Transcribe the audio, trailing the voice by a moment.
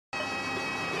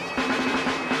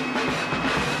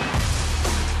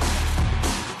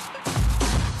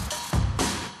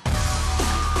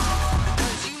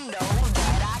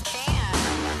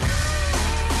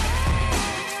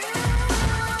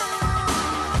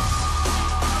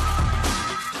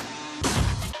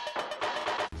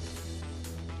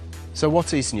So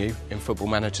what is new in Football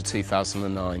Manager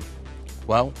 2009?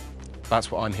 Well,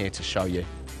 that's what I'm here to show you.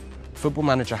 Football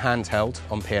Manager Handheld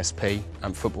on PSP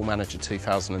and Football Manager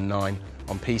 2009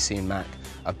 on PC and Mac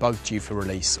are both due for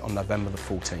release on November the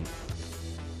 14th.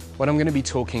 What I'm going to be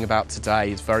talking about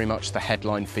today is very much the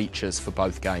headline features for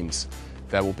both games.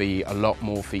 There will be a lot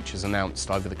more features announced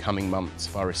over the coming months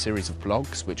via a series of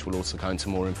blogs, which will also go into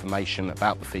more information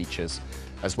about the features,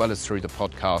 as well as through the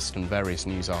podcast and various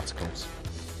news articles.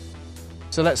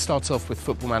 So let's start off with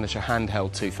Football Manager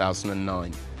Handheld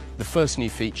 2009. The first new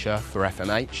feature for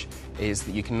FMH is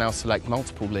that you can now select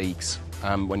multiple leagues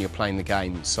when you're playing the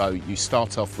game. So you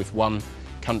start off with one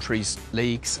country's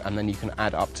leagues, and then you can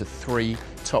add up to 3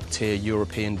 top-tier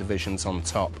European divisions on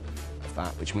top of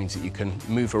that, which means that you can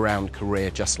move around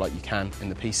career just like you can in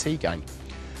the PC game.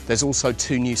 There's also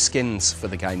 2 new skins for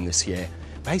the game this year.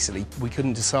 Basically, we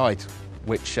couldn't decide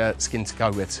which skin to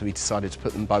go with, so we decided to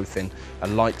put them both in, a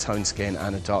light tone skin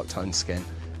and a dark tone skin,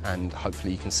 and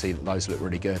hopefully you can see that those look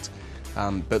really good.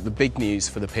 But the big news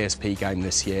for the PSP game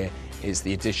this year is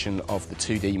the addition of the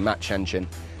 2D match engine.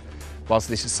 Whilst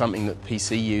this is something that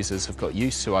PC users have got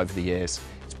used to over the years,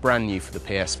 it's brand new for the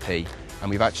PSP, and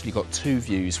we've actually got 2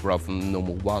 views rather than the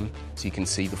normal one, so you can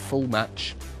see the full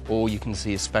match or you can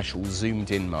see a special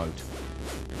zoomed in mode.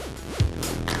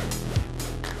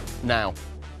 Now,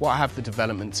 what have the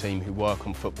development team who work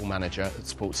on Football Manager at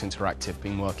Sports Interactive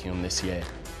been working on this year?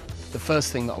 The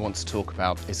first thing that I want to talk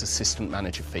about is assistant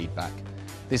manager feedback.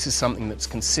 This is something that's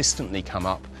consistently come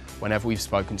up whenever we've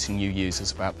spoken to new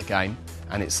users about the game,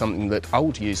 and it's something that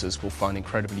old users will find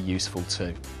incredibly useful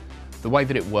too. The way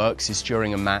that it works is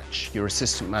during a match, your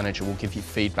assistant manager will give you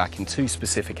feedback in 2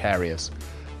 specific areas,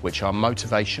 which are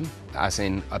motivation, as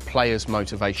in a player's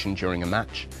motivation during a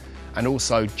match, and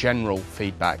also general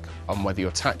feedback on whether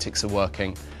your tactics are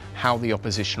working, how the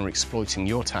opposition are exploiting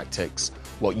your tactics,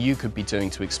 what you could be doing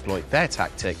to exploit their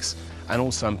tactics, and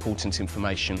also important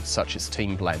information such as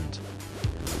team blend.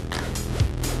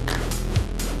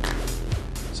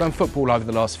 So in football over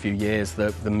the last few years,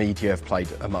 the media have played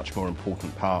a much more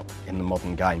important part in the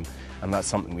modern game, and that's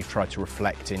something we've tried to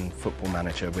reflect in Football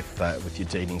Manager with your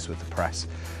dealings with the press.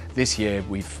 This year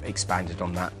we've expanded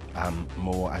on that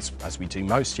more as we do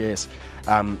most years,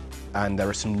 and there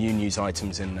are some new news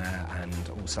items in there and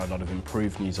also a lot of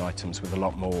improved news items with a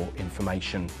lot more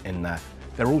information in there.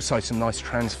 There are also some nice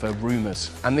transfer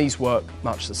rumours, and these work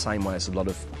much the same way as a lot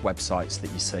of websites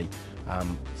that you see.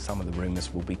 Some of the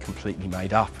rumours will be completely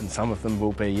made up, and some of them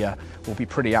will be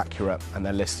pretty accurate, and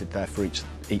they're listed there for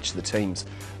each of the teams.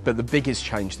 But the biggest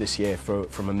change this year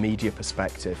from a media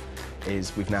perspective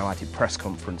is we've now added press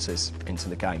conferences into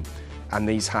the game, and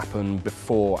these happen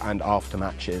before and after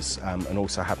matches, and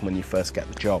also happen when you first get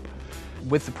the job.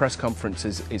 With the press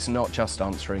conferences, it's not just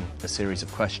answering a series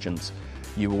of questions.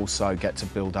 You also get to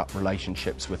build up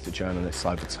relationships with the journalists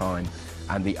over time,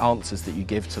 and the answers that you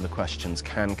give to the questions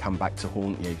can come back to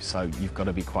haunt you, so you've got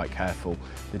to be quite careful.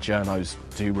 The journos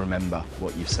do remember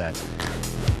what you've said.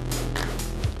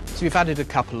 So we've added a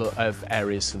couple of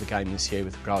areas to the game this year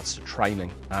with regards to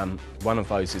training. One of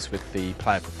those is with the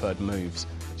player preferred moves,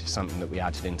 which is something that we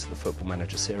added into the Football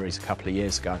Manager series a couple of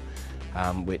years ago,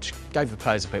 which gave the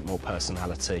players a bit more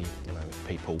personality,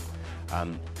 people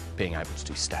being able to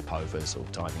do step overs or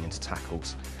diving into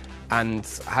tackles. And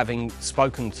having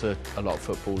spoken to a lot of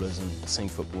footballers and seen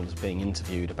footballers being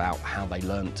interviewed about how they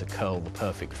learned to curl the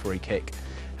perfect free kick,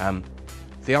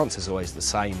 the answer is always the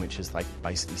same, which is they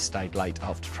basically stayed late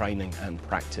after training and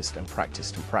practiced and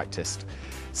practiced and practiced.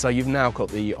 So you've now got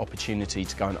the opportunity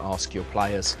to go and ask your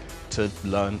players to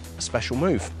learn a special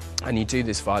move, and you do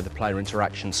this via the player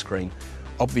interaction screen.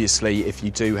 Obviously, if you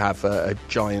do have a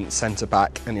giant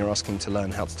centre-back and you're asking to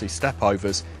learn how to do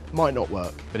step-overs, it might not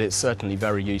work, but it's certainly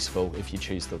very useful if you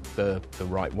choose the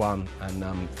right one,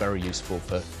 and very useful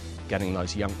for getting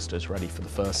those youngsters ready for the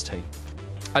first team.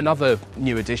 Another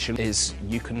new addition is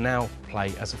you can now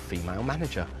play as a female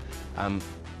manager.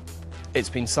 It's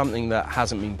been something that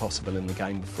hasn't been possible in the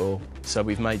game before, so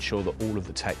we've made sure that all of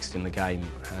the text in the game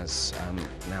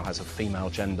now has a female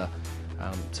gender,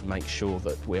 to make sure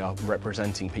that we are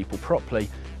representing people properly,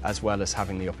 as well as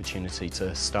having the opportunity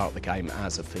to start the game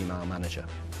as a female manager.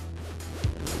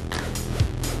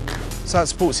 So at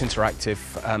Sports Interactive,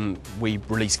 we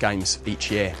release games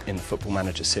each year in the Football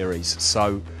Manager series.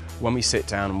 So when we sit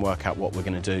down and work out what we're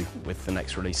going to do with the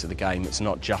next release of the game, it's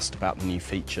not just about the new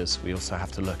features. We also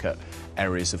have to look at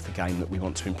areas of the game that we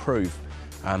want to improve.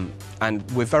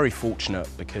 And we're very fortunate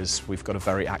because we've got a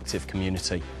very active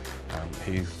community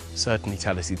who certainly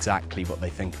tell us exactly what they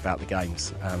think about the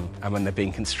games. And when they're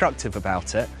being constructive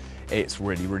about it, it's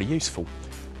really, really useful.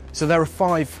 So there are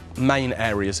 5 main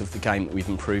areas of the game that we've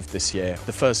improved this year.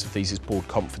 The first of these is board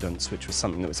confidence, which was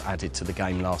something that was added to the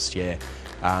game last year,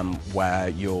 where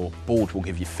your board will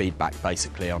give you feedback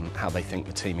basically on how they think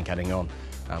the team are getting on,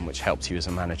 which helps you as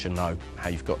a manager know how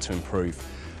you've got to improve.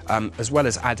 As well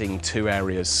as adding 2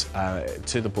 areas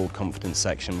to the board confidence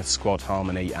section with squad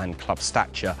harmony and club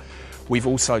stature, we've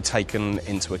also taken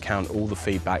into account all the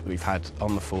feedback we've had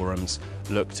on the forums,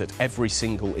 looked at every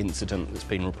single incident that's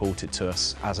been reported to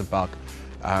us as a bug,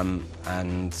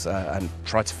 and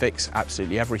tried to fix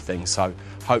absolutely everything. So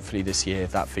hopefully this year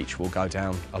that feature will go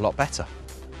down a lot better.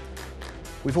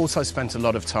 We've also spent a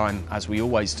lot of time, as we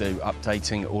always do,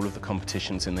 updating all of the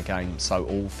competitions in the game, so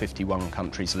all 51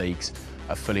 countries' leagues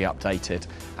are fully updated,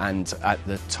 and at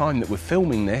the time that we're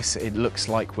filming this, it looks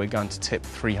like we're going to tip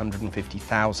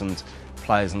 350,000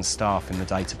 players and staff in the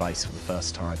database for the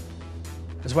first time.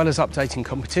 As well as updating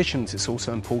competitions, it's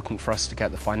also important for us to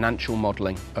get the financial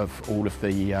modelling of all of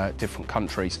the different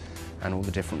countries and all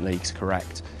the different leagues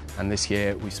correct. And this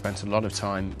year we spent a lot of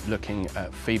time looking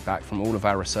at feedback from all of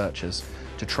our researchers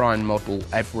to try and model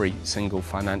every single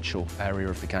financial area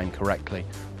of the game correctly.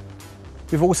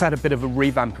 We've also had a bit of a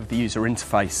revamp of the user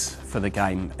interface for the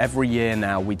game. Every year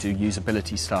now we do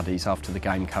usability studies after the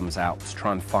game comes out to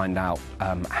try and find out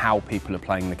how people are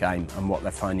playing the game and what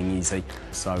they're finding easy.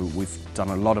 So we've done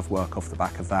a lot of work off the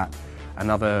back of that.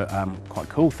 Another quite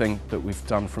cool thing that we've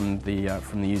done from the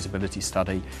usability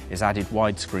study is added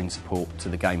widescreen support to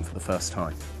the game for the first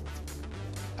time.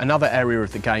 Another area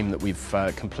of the game that we've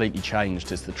completely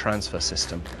changed is the transfer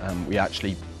system. We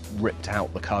actually ripped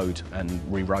out the code and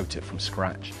rewrote it from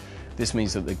scratch. This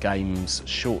means that the game's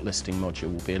shortlisting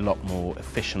module will be a lot more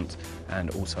efficient and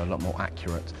also a lot more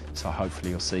accurate. So hopefully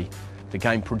you'll see the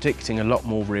game predicting a lot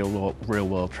more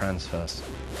real-world transfers.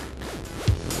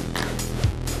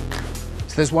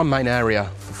 So there's one main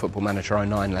area for Football Manager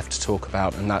 09 left to talk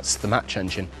about, and that's the match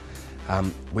engine.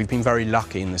 We've been very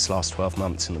lucky in this last 12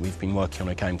 months in that we've been working on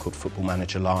a game called Football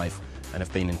Manager Live and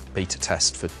have been in beta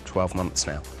test for 12 months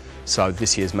now. So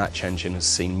this year's match engine has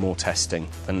seen more testing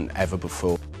than ever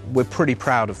before. We're pretty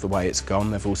proud of the way it's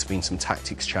gone. There have also been some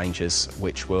tactics changes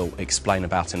which we'll explain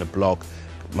about in a blog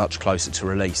much closer to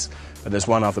release. But there's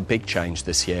one other big change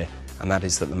this year, and that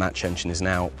is that the match engine is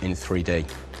now in 3D.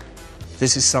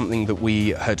 This is something that we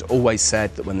had always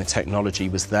said that when the technology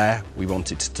was there, we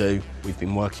wanted to do. We've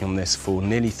been working on this for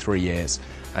nearly 3 years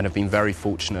and have been very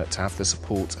fortunate to have the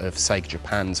support of Sega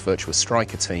Japan's Virtua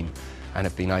Striker team and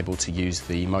have been able to use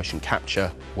the motion capture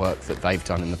work that they've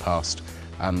done in the past.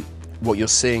 What you're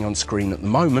seeing on screen at the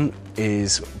moment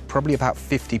is probably about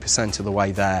 50% of the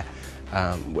way there,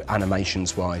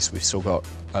 animations-wise. We've still got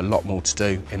a lot more to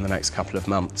do in the next couple of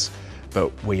months,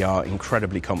 but we are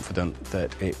incredibly confident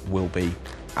that it will be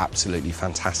absolutely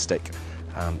fantastic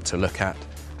to look at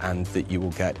and that you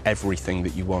will get everything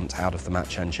that you want out of the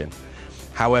match engine.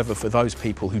 However, for those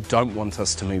people who don't want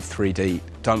us to move 3D,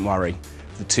 don't worry.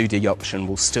 The 2D option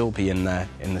will still be in there,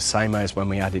 in the same way as when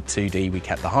we added 2D, we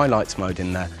kept the highlights mode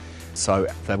in there, so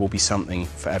there will be something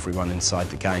for everyone inside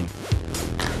the game.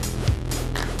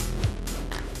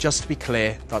 Just to be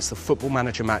clear, that's the Football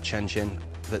Manager match engine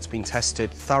that's been tested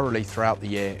thoroughly throughout the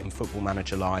year in Football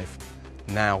Manager Live,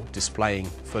 now displaying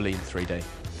fully in 3D.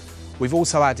 We've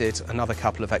also added another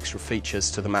couple of extra features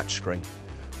to the match screen.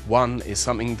 One is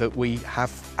something that we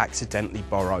have accidentally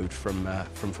borrowed from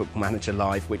Football Manager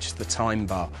Live, which is the time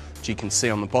bar, which you can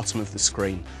see on the bottom of the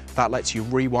screen. That lets you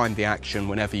rewind the action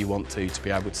whenever you want to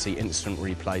be able to see instant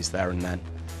replays there and then.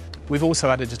 We've also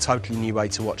added a totally new way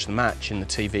to watch the match in the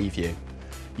TV view.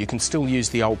 You can still use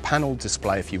the old panel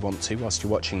display if you want to whilst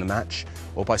you're watching the match,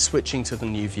 or by switching to the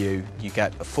new view you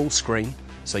get a full screen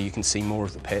so you can see more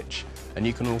of the pitch, and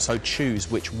you can also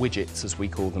choose which widgets, as we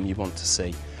call them, you want to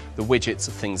see. The widgets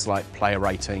are things like player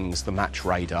ratings, the match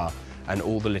radar, and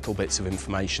all the little bits of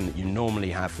information that you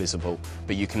normally have visible,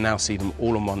 but you can now see them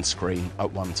all on one screen at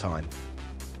one time.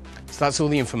 So that's all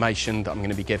the information that I'm going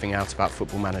to be giving out about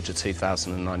Football Manager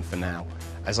 2009 for now.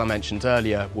 As I mentioned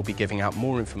earlier, we'll be giving out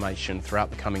more information throughout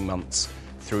the coming months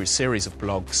through a series of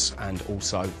blogs and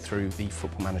also through the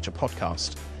Football Manager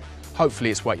podcast. Hopefully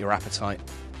it's whet your appetite,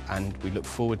 and we look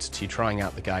forward to you trying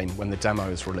out the game when the demo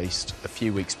is released a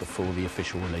few weeks before the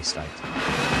official release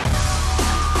date.